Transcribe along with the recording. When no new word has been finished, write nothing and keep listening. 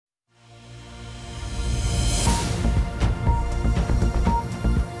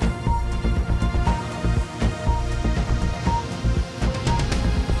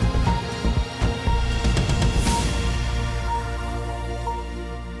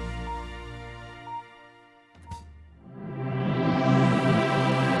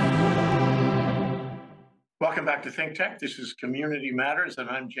Welcome back to ThinkTech. This is Community Matters, and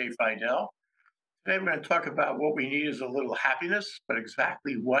I'm Jay Fidell. Today, we're going to talk about what we need is a little happiness, but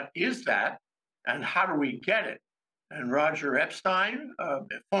exactly what is that, and how do we get it? And Roger Epstein,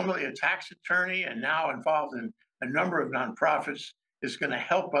 formerly a tax attorney and now involved in a number of nonprofits, is going to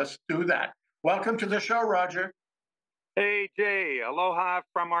help us do that. Welcome to the show, Roger. Hey, Jay. Aloha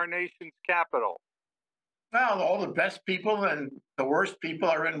from our nation's capital. Well, all the best people and the worst people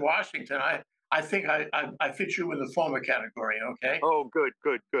are in Washington. I think I fit you in the former category, okay? Oh, good,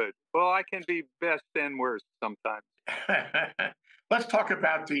 good, good. Well, I can be best and worst sometimes. Let's talk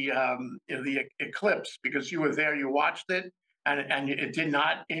about the eclipse, because you were there, you watched it, and it did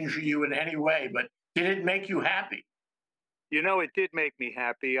not injure you in any way. But did it make you happy? You know, it did make me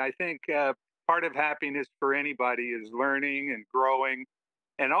happy. I think part of happiness for anybody is learning and growing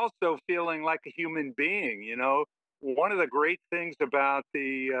and also feeling like a human being. You know, one of the great things about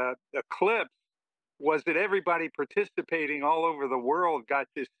the eclipse was that everybody participating all over the world got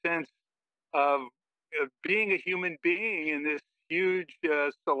this sense of being a human being in this huge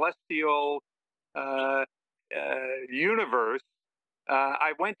celestial uh, universe.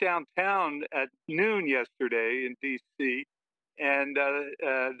 I went downtown at noon yesterday in D.C., and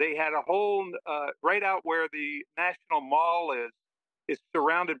they had a whole, right out where the National Mall is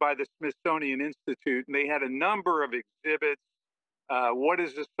surrounded by the Smithsonian Institute, and they had a number of exhibits. What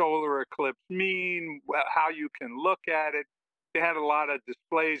does the solar eclipse mean? How you can look at it. They had a lot of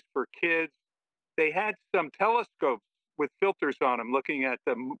displays for kids. They had some telescopes with filters on them looking at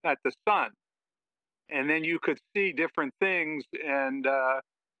the sun, and then you could see different things, and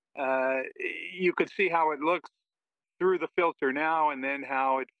you could see how it looks through the filter now, and then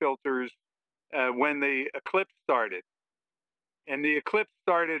how it filters when the eclipse started. And the eclipse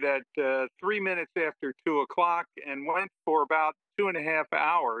started at 3 minutes after 2 o'clock and went for about 2.5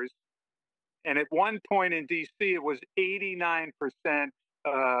 hours. And at one point in DC, it was 89%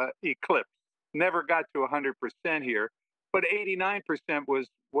 eclipse. Never got to 100% here, but 89%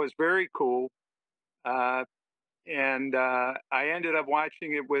 was very cool. And I ended up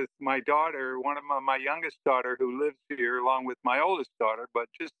watching it with my daughter, my youngest daughter, who lives here along with my oldest daughter, but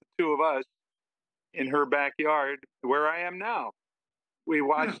just the two of us in her backyard where I am now. We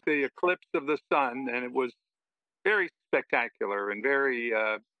watched the eclipse of the sun, and it was very spectacular and very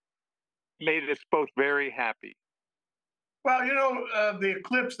made us both very happy. Well, the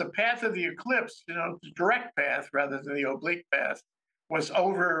eclipse, the path of the eclipse, the direct path rather than the oblique path, was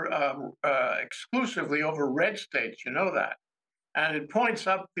exclusively over red states. You know that. And it points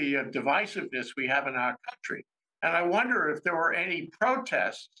up the divisiveness we have in our country. And I wonder if there were any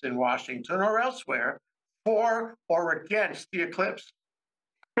protests in Washington or elsewhere for or against the eclipse.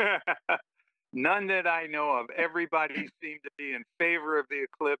 None that I know of. Everybody seemed to be in favor of the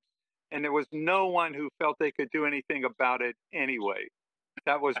eclipse, and there was no one who felt they could do anything about it anyway.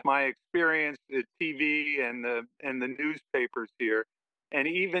 That was my experience at TV and the newspapers here. And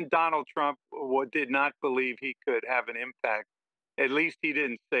even Donald Trump did not believe he could have an impact. At least he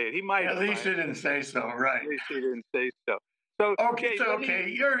didn't say it. He might. At least he didn't say so, right? At least he didn't say so. So okay,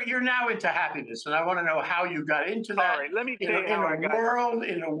 you're now into happiness, and I want to know how you got into that. All right, let me tell you how I got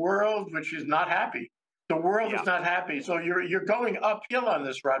in a world which is not happy. The world is not happy, so you're going uphill on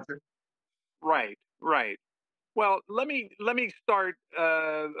this, Roger. Right, right. Well, let me start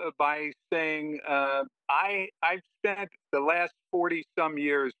by saying I've spent the last 40 some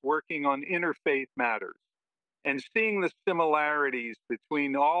years working on interfaith matters and seeing the similarities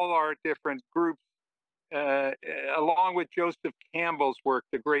between all our different groups. Along with Joseph Campbell's work,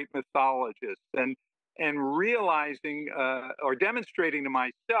 the great mythologist, and realizing or demonstrating to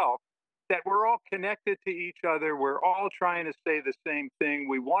myself that we're all connected to each other. We're all trying to say the same thing.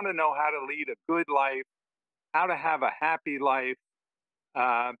 We want to know how to lead a good life, how to have a happy life.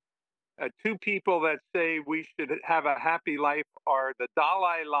 Two people that say we should have a happy life are the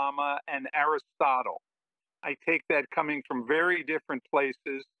Dalai Lama and Aristotle. I take that coming from very different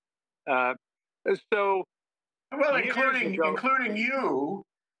places. So, well, including you,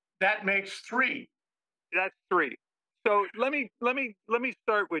 that makes three. That's three. So let me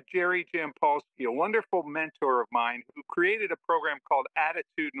start with Jerry Jampolsky, a wonderful mentor of mine who created a program called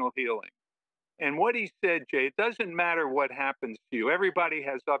Attitudinal Healing. And what he said, Jay, it doesn't matter what happens to you. Everybody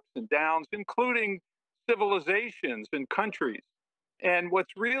has ups and downs, including civilizations and countries. And what's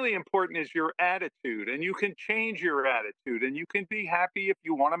really important is your attitude, and you can change your attitude, and you can be happy if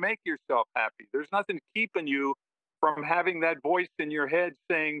you want to make yourself happy. There's nothing keeping you from having that voice in your head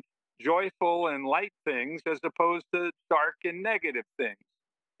saying joyful and light things as opposed to dark and negative things.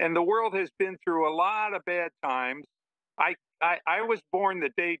 And the world has been through a lot of bad times. I was born the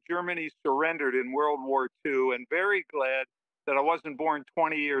day Germany surrendered in World War II, and very glad that I wasn't born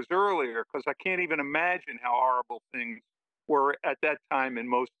 20 years earlier, because I can't even imagine how horrible things were at that time in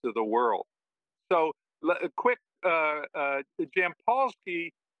most of the world. So, a quick,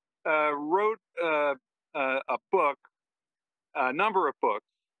 Jampolsky wrote a book, a number of books,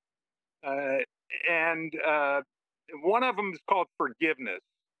 uh, and one of them is called Forgiveness.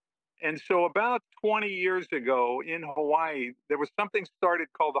 And so, about 20 years ago in Hawaii, there was something started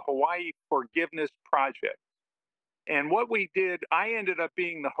called the Hawaii Forgiveness Project. And what we did, I ended up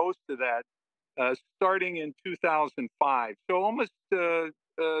being the host of that starting in 2005. So, almost 20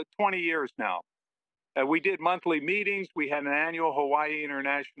 years now. We did monthly meetings. We had an annual Hawaii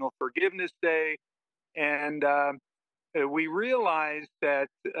International Forgiveness Day. And we realized that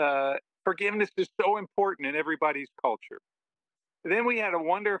forgiveness is so important in everybody's culture. Then we had a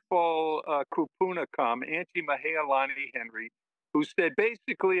wonderful kupuna come, Auntie Mahealani Henry, who said,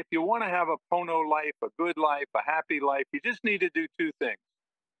 basically, if you want to have a pono life, a good life, a happy life, you just need to do two things: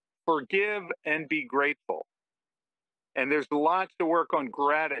 forgive and be grateful. And there's lots to work on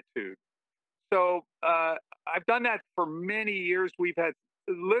gratitude. So I've done that for many years. We've had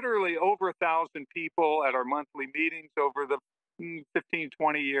literally over 1,000 people at our monthly meetings over the 15,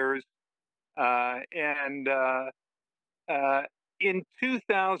 20 years. And in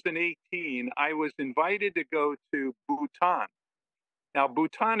 2018, I was invited to go to Bhutan. Now,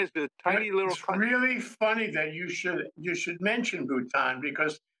 Bhutan is a tiny little country. It's really funny that you should mention Bhutan,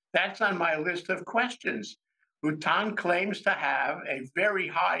 because that's on my list of questions. Bhutan claims to have a very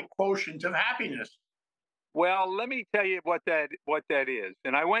high quotient of happiness. Well, let me tell you what that is.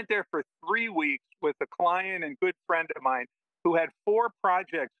 And I went there for 3 weeks with a client and good friend of mine who had 4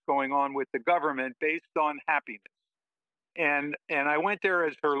 projects going on with the government based on happiness. And I went there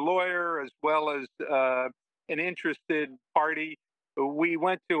as her lawyer, as well as an interested party. We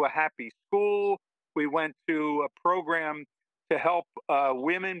went to a happy school. We went to a program to help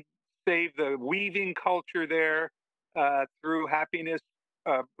women save the weaving culture there through happiness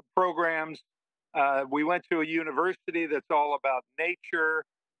programs. We went to a university that's all about nature,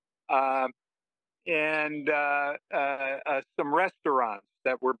 and some restaurants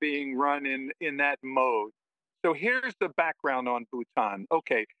that were being run in that mode. So here's the background on Bhutan.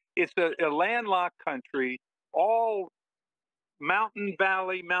 Okay, it's a landlocked country, all mountain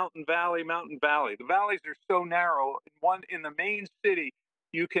valley, mountain valley, mountain valley. The valleys are so narrow. In the main city,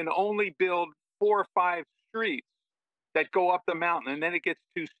 you can only build 4 or 5 streets that go up the mountain, and then it gets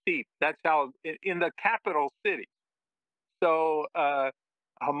too steep. That's how in the capital city. So a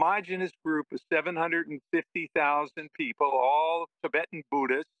homogenous group of 750,000 people, all Tibetan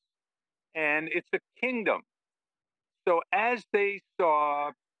Buddhists, and it's a kingdom. So as they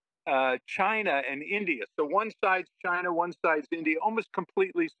saw China and India, so one side's China, one side's India, almost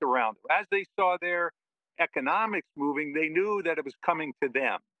completely surrounded. As they saw their economics moving, they knew that it was coming to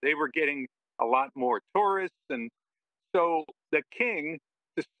them. They were getting a lot more tourists, and so the king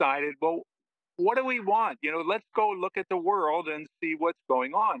decided, well, what do we want? Let's go look at the world and see what's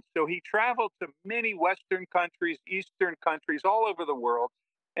going on. So he traveled to many Western countries, Eastern countries, all over the world.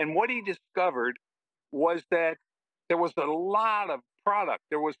 And what he discovered was that there was a lot of product.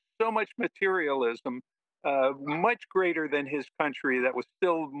 There was so much materialism, much greater than his country, that was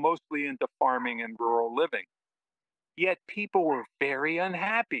still mostly into farming and rural living. Yet people were very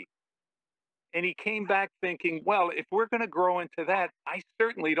unhappy. And he came back thinking, well, if we're going to grow into that, I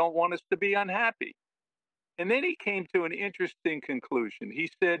certainly don't want us to be unhappy. And then he came to an interesting conclusion. He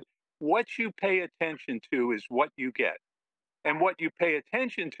said, what you pay attention to is what you get. And what you pay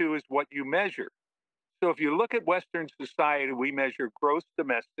attention to is what you measure. So if you look at Western society, we measure gross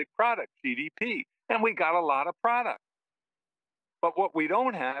domestic product, GDP, and we got a lot of product. But what we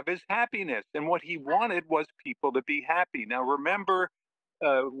don't have is happiness. And what he wanted was people to be happy. Now, remember,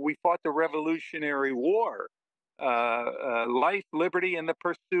 we fought the Revolutionary War, life, liberty, and the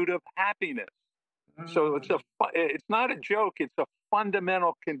pursuit of happiness. So it's not a joke. It's a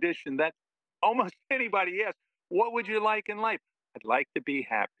fundamental condition that almost anybody asks, what would you like in life? I'd like to be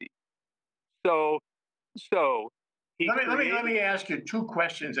happy. So let me ask you 2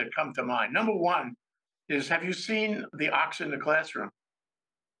 questions that come to mind. Number one is, have you seen The Ox in the Classroom?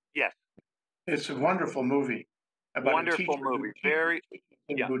 Yes. It's a wonderful movie about wonderful movie. Very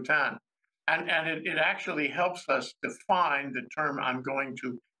in Bhutan. And it actually helps us define the term I'm going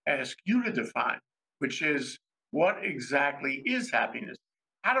to ask you to define, which is, what exactly is happiness?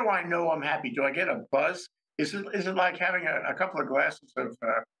 How do I know I'm happy? Do I get a buzz? Is it like having a couple of glasses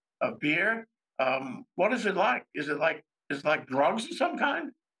of beer? What is it like? Is it like drugs of some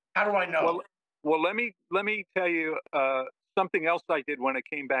kind? How do I know? Well, let me tell you something else I did when I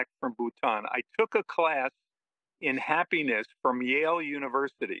came back from Bhutan. I took a class in happiness from Yale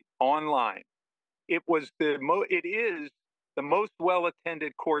University online. It is the most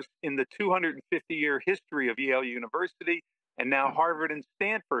well-attended course in the 250-year history of Yale University, and now Harvard and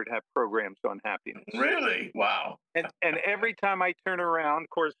Stanford have programs on happiness. Really? Wow. And every time I turn around, of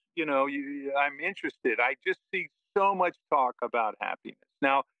course, I'm interested. I just see so much talk about happiness.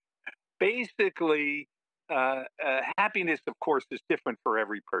 Now, basically, happiness, of course, is different for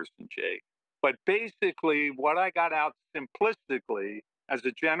every person, Jay. But basically, what I got out simplistically as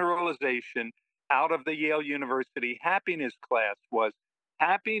a generalization out of the Yale University happiness class was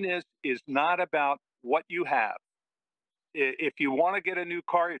happiness is not about what you have. If you want to get a new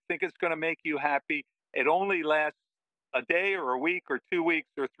car, you think it's going to make you happy, it only lasts a day or a week or 2 weeks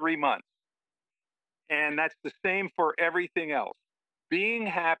or 3 months. And that's the same for everything else. Being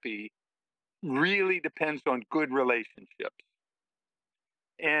happy really depends on good relationships.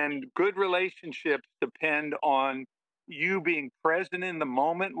 And good relationships depend on you being present in the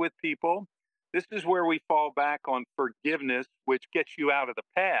moment with people. This is where we fall back on forgiveness, which gets you out of the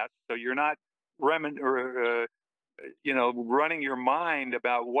past. So you're not running your mind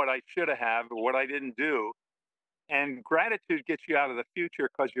about what I should have or what I didn't do. And gratitude gets you out of the future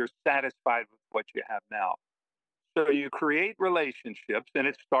because you're satisfied with what you have now. So you create relationships, and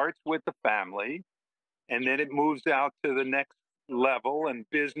it starts with the family, and then it moves out to the next level and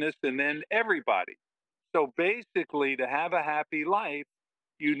business, and then everybody. So basically, to have a happy life,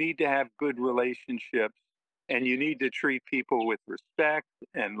 you need to have good relationships, and you need to treat people with respect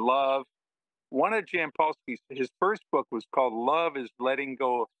and love. One of Jampolsky's, his first book was called Love is Letting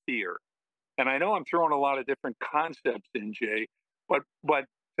Go of Fear. And I know I'm throwing a lot of different concepts in, Jay, but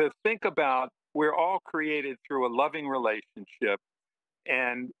to think about, we're all created through a loving relationship,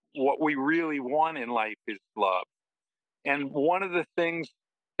 and what we really want in life is love. And one of the things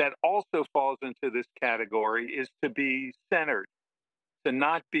that also falls into this category is to be centered, to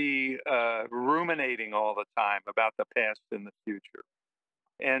not be ruminating all the time about the past and the future.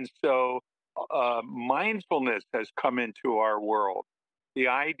 And so mindfulness has come into our world. The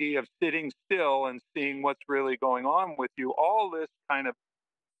idea of sitting still and seeing what's really going on with you, all this kind of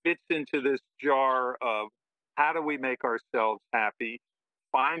fits into this jar of how do we make ourselves happy,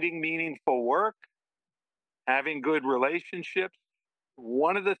 finding meaningful work, having good relationships.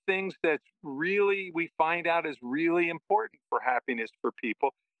 One of the things that's really, we find out is really important for happiness for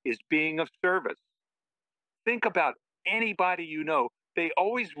people is being of service. Think about anybody you know. They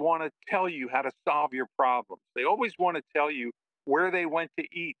always want to tell you how to solve your problems. They always want to tell you where they went to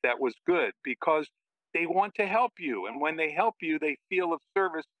eat that was good because they want to help you. And when they help you, they feel of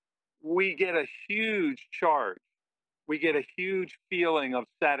service. We get a huge charge. We get a huge feeling of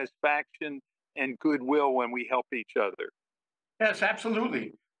satisfaction and goodwill when we help each other. Yes,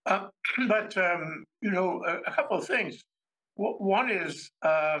 absolutely. But a couple of things. One is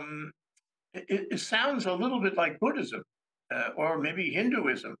it sounds a little bit like Buddhism or maybe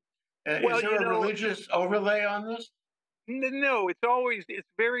Hinduism. Well, Is there a religious overlay on this? No, it's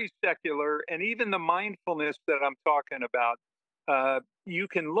very secular. And even the mindfulness that I'm talking about, you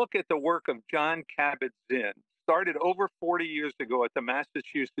can look at the work of John Kabat-Zinn, started over 40 years ago at the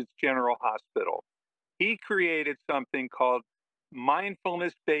Massachusetts General Hospital. He created something called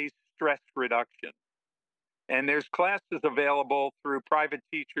mindfulness-based stress reduction. And there's classes available through private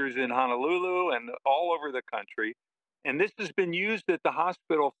teachers in Honolulu and all over the country. And this has been used at the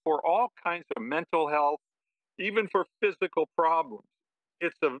hospital for all kinds of mental health, even for physical problems.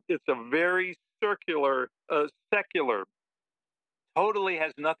 It's a very secular, totally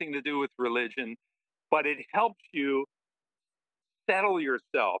has nothing to do with religion, but it helps you settle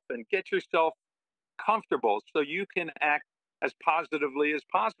yourself and get yourself comfortable so you can act as positively as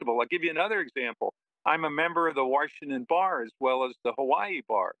possible. I'll give you another example. I'm a member of the Washington Bar as well as the Hawaii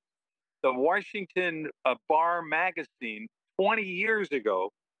Bar. The Washington Bar magazine 20 years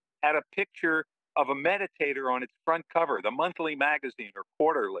ago had a picture of a meditator on its front cover, the monthly magazine or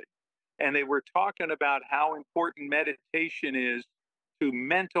quarterly. And they were talking about how important meditation is to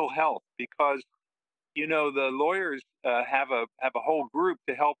mental health because, the lawyers have a whole group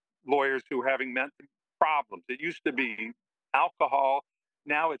to help lawyers who are having mental problems. It used to be alcohol.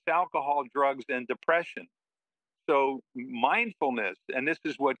 Now it's alcohol, drugs, and depression. So mindfulness, and this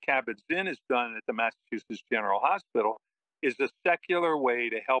is what Kabat-Zinn has done at the Massachusetts General Hospital, is a secular way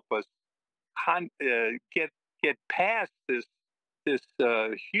to help us get past this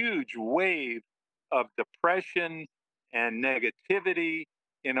huge wave of depression and negativity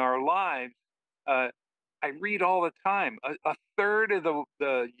in our lives. I read all the time, a third of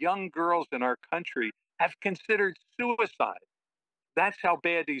the young girls in our country have considered suicide. That's how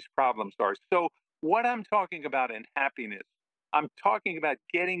bad these problems are. So, what I'm talking about in happiness, I'm talking about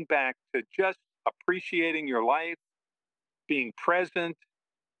getting back to just appreciating your life, being present,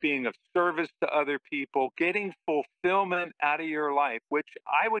 being of service to other people, getting fulfillment out of your life, which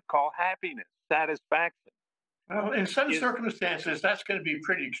I would call happiness, satisfaction. Well, in some Is circumstances, that's going to be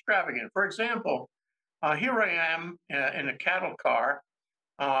pretty extravagant. For example, here I am in a cattle car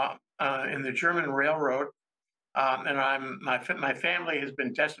in the German railroad, and my family has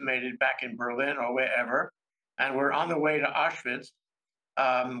been decimated back in Berlin or wherever, and we're on the way to Auschwitz,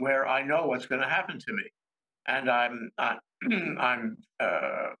 where I know what's going to happen to me, and I'm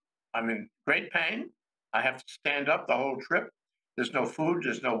I'm in great pain. I have to stand up the whole trip. There's no food.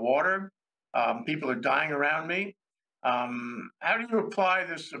 There's no water. People are dying around me. How do you apply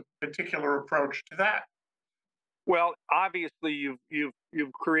this particular approach to that? well, obviously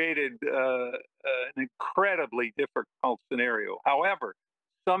you've created an incredibly difficult scenario. However,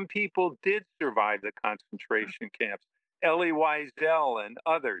 some people did survive the concentration camps. Elie Wiesel and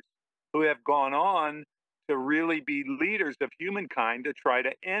others who have gone on to really be leaders of humankind to try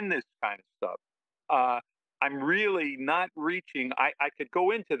to end this kind of stuff. Uh, I'm really not reaching. I could go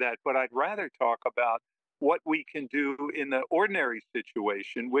into that, but I'd rather talk about what we can do in the ordinary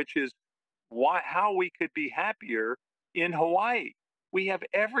situation, which is how we could be happier in Hawaii. We have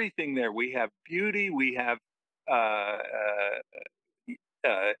everything there. We have beauty. We have uh,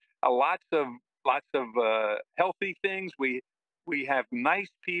 lots of healthy things. We have nice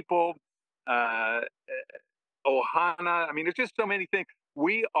people. Uh, Ohana. I mean, there's just so many things.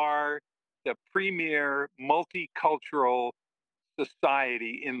 We are the premier multicultural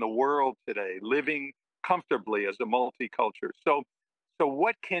society in the world today, living comfortably as a multicultural. So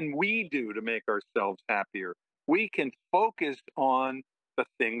what can we do to make ourselves happier? We can focus on the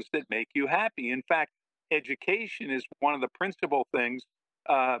things that make you happy. In fact, education is one of the principal things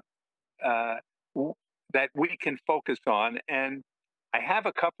uh, uh, that we can focus on. And I have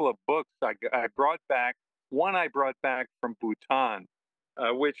a couple of books I brought back. One I brought back from Bhutan,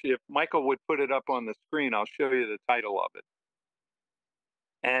 which, if Michael would put it up on the screen, I'll show you the title of it.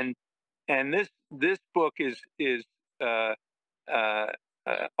 And this book is uh, uh,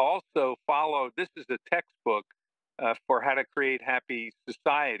 also followed. This is a textbook for how to create happy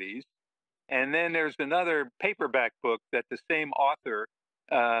societies. And then there's another paperback book that the same author,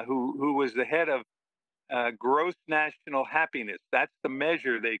 who was the head of gross national happiness. That's the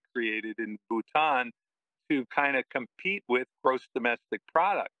measure they created in Bhutan to kind of compete with gross domestic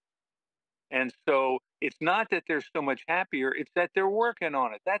product. And so it's not that they're so much happier, it's that they're working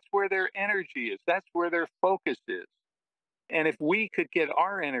on it. That's where their energy is, that's where their focus is. And if we could get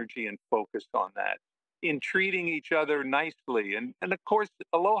our energy and focus on that, in treating each other nicely, and of course,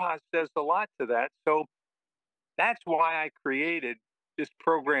 Aloha says a lot to that. So that's why I created this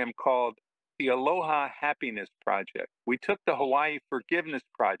program called the Aloha Happiness Project. We took the Hawaii Forgiveness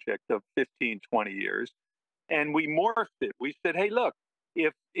Project of 15, 20 years, and we morphed it. We said, hey, look,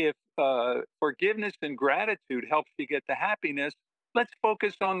 if forgiveness and gratitude helps you get to happiness, let's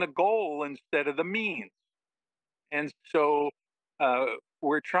focus on the goal instead of the means. And so uh,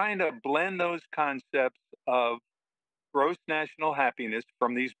 we're trying to blend those concepts of gross national happiness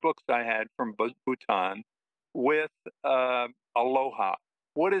from these books I had from Bhutan with aloha.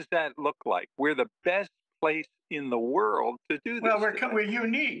 What does that look like? We're the best place in the world to do this. Well, we're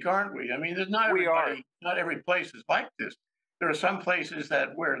unique, aren't we? I mean, there's not We are. everybody, not every place is like this. There are some places that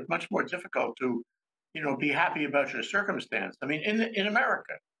where it's much more difficult to, be happy about your circumstance. I mean, in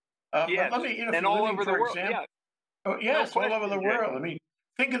America, but Yes. let me, if And you're all living, over the for world. example, Yeah. oh No yes, all over the question, Jay. world. I mean,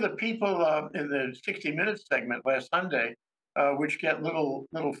 think of the people in the 60 Minutes segment last Sunday, which get little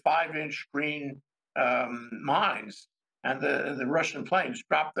 5-inch screen mines, and the Russian planes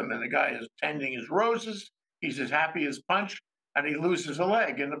drop them, and the guy is tending his roses. He's as happy as punch, and he loses a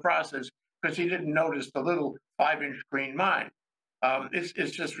leg in the process because he didn't notice the little 5-inch screen mine. It's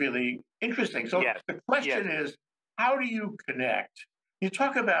just really interesting. So Yes. the Yes. question is, how do you connect? You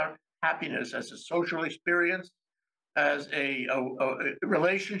talk about happiness as a social experience, as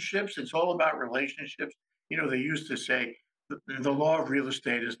relationships. It's all about relationships. They used to say the law of real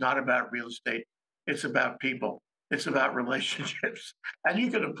estate is not about real estate. It's about people. It's about relationships. And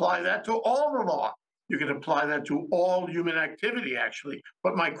you can apply that to all the law. You can apply that to all human activity, actually.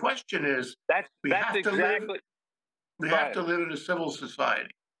 But my question is, we That's have to live, exactly we go have ahead. to live in a civil society.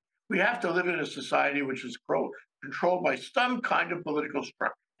 We have to live in a society which is controlled by some kind of political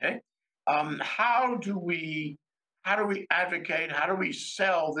structure. Okay, how do we advocate? How do we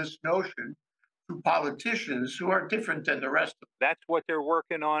sell this notion to politicians who are different than the rest of That's what they're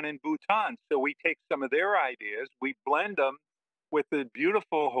working on in Bhutan. So we take some of their ideas, we blend them with the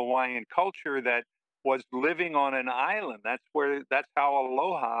beautiful Hawaiian culture that was living on an island. That's how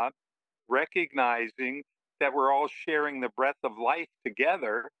aloha, recognizing that we're all sharing the breath of life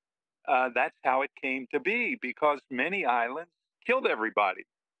together. That's how it came to be because many islands killed everybody.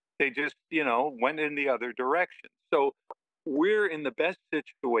 They just, went in the other direction. So we're in the best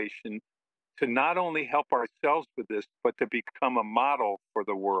situation to not only help ourselves with this, but to become a model for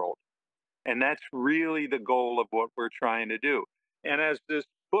the world. And that's really the goal of what we're trying to do. And as this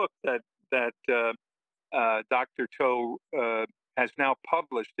book that Dr. Cho has now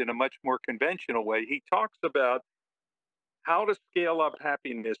published in a much more conventional way, he talks about how to scale up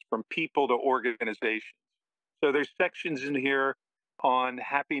happiness from people to organizations. So there's sections in here on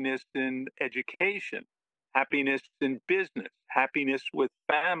happiness in education, happiness in business, happiness with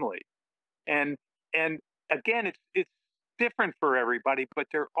family. And again, it's different for everybody, but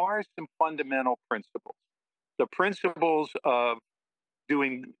there are some fundamental principles. The principles of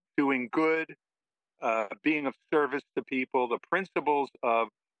doing good, being of service to people, the principles of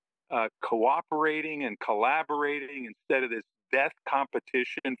cooperating and collaborating instead of this death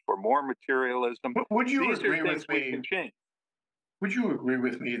competition for more materialism. But would you These are agree things with we me? can change. Would you agree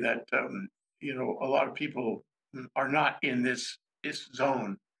with me that a lot of people are not in this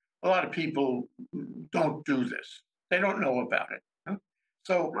zone? A lot of people don't do this. They don't know about it. Huh?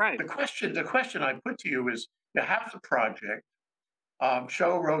 So Right. the question I put to you is: you have the project.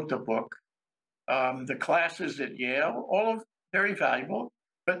 Cho wrote the book. The classes at Yale, all of very valuable,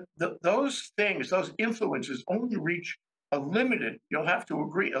 but those things, those influences, only reach a limited. You'll have to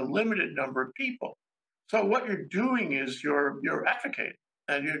agree, a limited number of people. So what you're doing is you're advocating,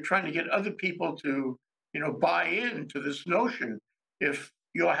 and you're trying to get other people to buy into this notion. If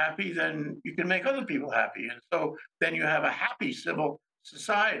you're happy, then you can make other people happy, and so then you have a happy civil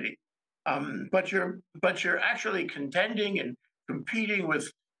society. But you're actually contending and competing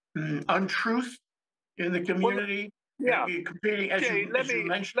with untruth in the Well, community. yeah, You're competing, as Jay. you Let as you me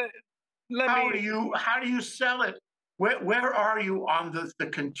mentioned. let, let How do me. you sell it? Where are you on the Okay,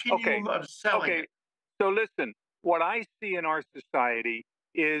 continuum of selling okay. it? So listen, what I see in our society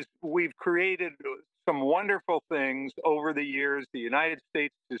is we've created some wonderful things over the years. The United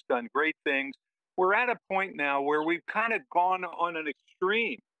States has done great things. We're at a point now where we've kind of gone on an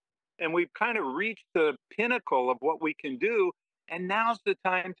extreme and we've kind of reached the pinnacle of what we can do. And now's the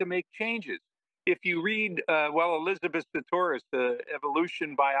time to make changes. If you read, Elizabeth Sahtouris, the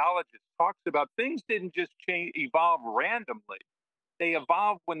evolution biologist, talks about things didn't just evolve randomly. They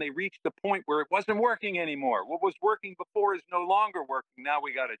evolved when they reached the point where it wasn't working anymore. What was working before is no longer working. Now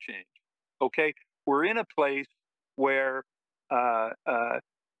we got to change. Okay. We're in a place where uh, uh,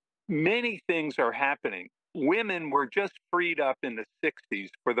 many things are happening. Women were just freed up in the 60s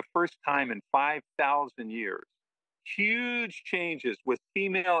for the first time in 5,000 years. Huge changes with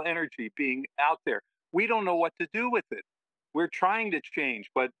female energy being out there. We don't know what to do with it. We're trying to change,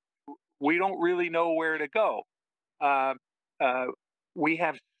 but we don't really know where to go. Uh, uh, we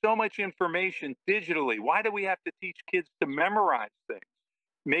have so much information digitally. Why do we have to teach kids to memorize things?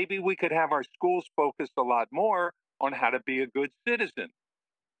 Maybe we could have our schools focus a lot more on how to be a good citizen.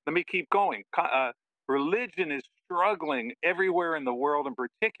 Let me keep going. Religion is struggling everywhere in the world, and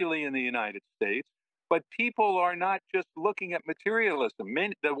particularly in the United States. But people are not just looking at materialism.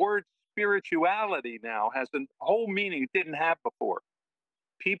 The word spirituality now has a whole meaning it didn't have before.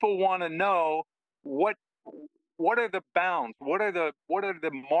 People want to know what what are the bounds, what are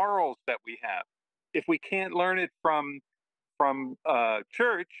the morals that we have. If we can't learn it from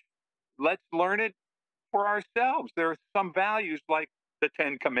church, let's learn it for ourselves. There are some values like the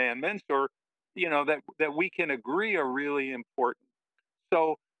Ten Commandments, or that we can agree are really important.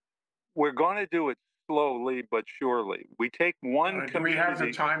 So we're going to do it slowly but surely. We take one Do we have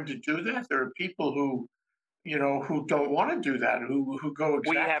the community. time to do that? There are people who don't want to do that, who go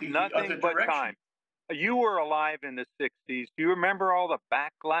We have exactly the nothing other but direction. time. You were alive in the 60s. Do you remember all the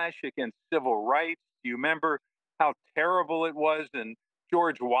backlash against civil rights? Do you remember how terrible it was? And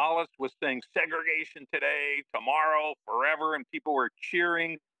George Wallace was saying segregation today, tomorrow, forever, and people were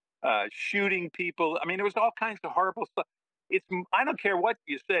cheering, shooting people. I mean, there was all kinds of horrible stuff. I don't care what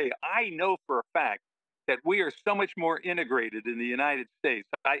you say. I know for a fact that we are so much more integrated in the United States.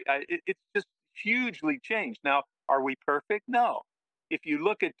 It's just hugely changed. Now, are we perfect? No. If you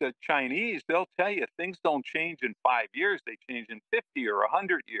look at the Chinese, they'll tell you things don't change in 5 years. They change in 50 or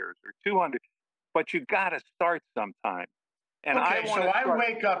 100 years or 200. But you got to start sometime. And I Okay, want so to I start.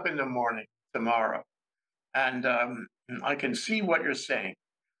 wake up in the morning tomorrow, and I can see what you're saying.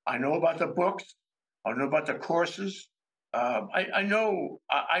 I know about the books. I know about the courses. I know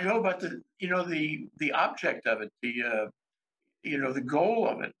about the object of it, the goal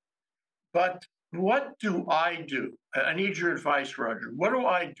of it. But what do I do? I need your advice, Roger. What do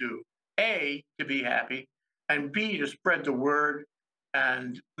I do? A, to be happy, and B, to spread the word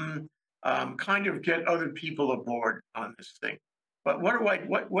and kind of get other people aboard on this thing. But what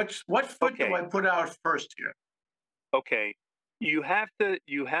foot do Okay. I put out first here? Okay. You have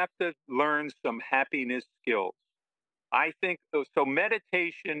to learn some happiness skills. I think so.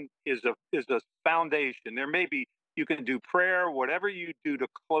 Meditation is a foundation. There may be you can do prayer, whatever you do to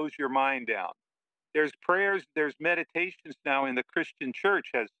close your mind down. There's prayers, there's meditations now in the Christian church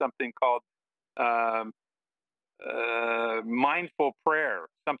has something called um, mindful prayer,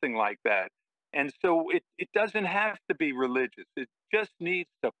 something like that. And so it doesn't have to be religious. It just needs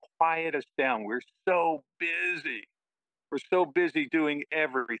to quiet us down. We're so busy. We're so busy doing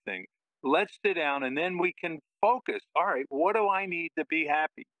everything. Let's sit down and then we can focus. All right, what do I need to be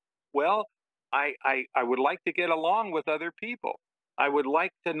happy? Well, I would like to get along with other people. I would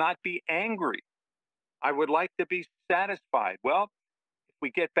like to not be angry. I would like to be satisfied. Well, if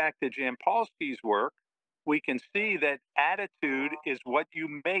we get back to Jampolsky's work, we can see that attitude is what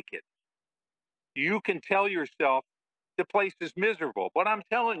you make it. You can tell yourself the place is miserable, but I'm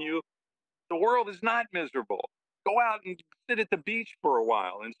telling you, the world is not miserable. Go out and sit at the beach for a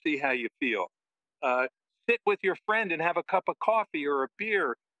while and see how you feel. Uh, Sit with your friend and have a cup of coffee or a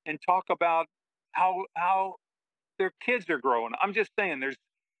beer and talk about how their kids are growing. I'm just saying,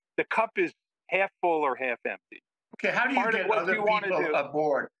 the cup is half full or half empty. Okay, how do you Part of get what other you want to people do.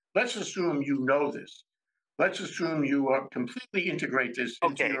 aboard? Let's assume you know this. Let's assume you completely integrate this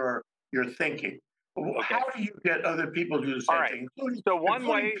into Okay. your thinking. Okay. How do you get other people to do the All same right. thing, including, So one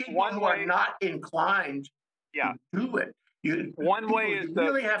including way, people one who are way, not inclined yeah. to do it? One way is You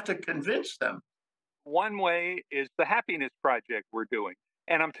really have to convince them. the happiness project we're doing.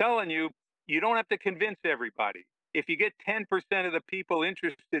 And I'm telling you, you don't have to convince everybody. If you get 10% of the people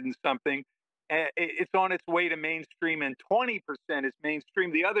interested in something, it's on its way to mainstream, and 20% is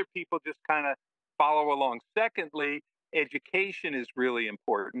mainstream. The other people just kind of follow along. Secondly, education is really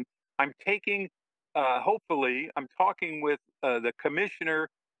important. Hopefully, I'm talking with the commissioner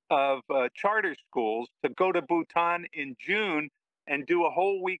of charter schools to go to Bhutan in June and do a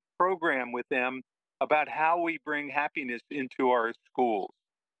whole week program with them about how we bring happiness into our schools.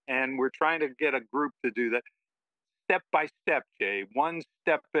 And we're trying to get a group to do that step by step, Jay, one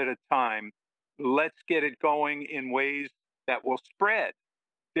step at a time. Let's get it going in ways that will spread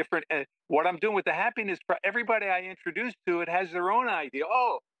different. What I'm doing with the happiness, everybody I introduce to it has their own idea.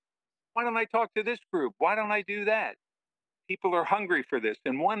 Oh, why don't I talk to this group? Why don't I do that? People are hungry for this.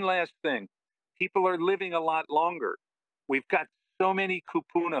 And one last thing, people are living a lot longer. We've got so many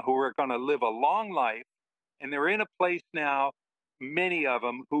kupuna who are going to live a long life, and they're in a place now, many of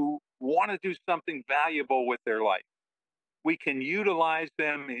them, who want to do something valuable with their life. We can utilize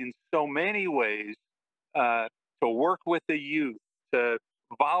them in so many ways to work with the youth, to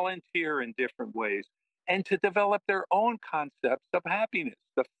volunteer in different ways, and to develop their own concepts of happiness.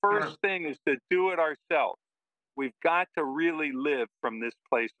 The first thing is to do it ourselves. We've got to really live from this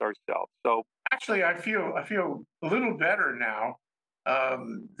place ourselves. So Actually, I feel a little better now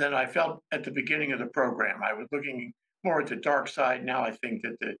than I felt at the beginning of the program. I was looking more at the dark side. Now I think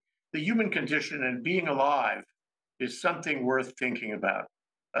that the human condition and being alive is something worth thinking about,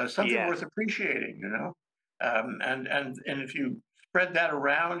 something yes, worth appreciating. And if you spread that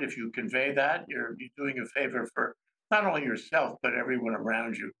around, if you convey that, you're doing a favor for not only yourself but everyone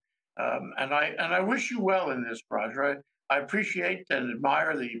around you. And I wish you well in this, Roger. I appreciate and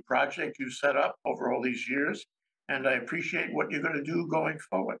admire the project you set up over all these years, and I appreciate what you're going to do going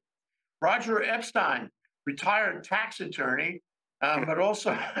forward. Roger Epstein, retired tax attorney, but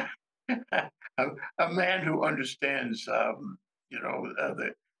also a man who understands, the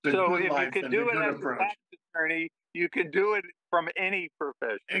so good if you life can and the do it good as a approach. tax attorney, you can do it from any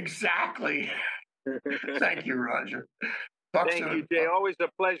profession. Exactly. Thank you, Roger. Talk Thank you, soon. Jay. Always a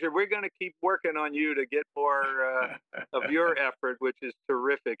pleasure. We're going to keep working on you to get more of your effort, which is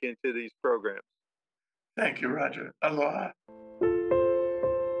terrific, into these programs. Thank you, Roger. Aloha.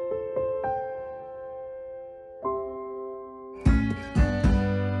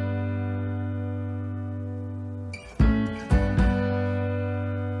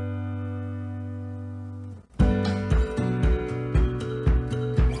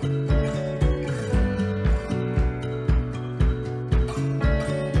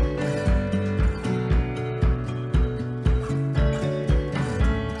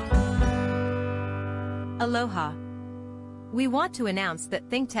 Aloha. We want to announce that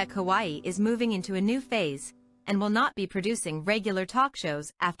ThinkTech Hawaii is moving into a new phase and will not be producing regular talk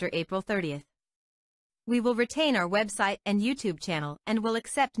shows after April 30th. We will retain our website and YouTube channel and will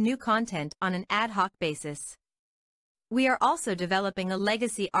accept new content on an ad hoc basis. We are also developing a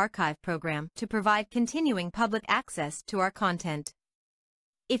legacy archive program to provide continuing public access to our content.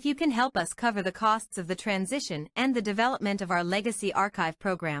 If you can help us cover the costs of the transition and the development of our legacy archive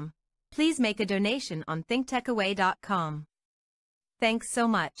program, please make a donation on thinktechaway.com. Thanks so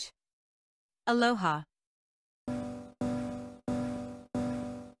much. Aloha.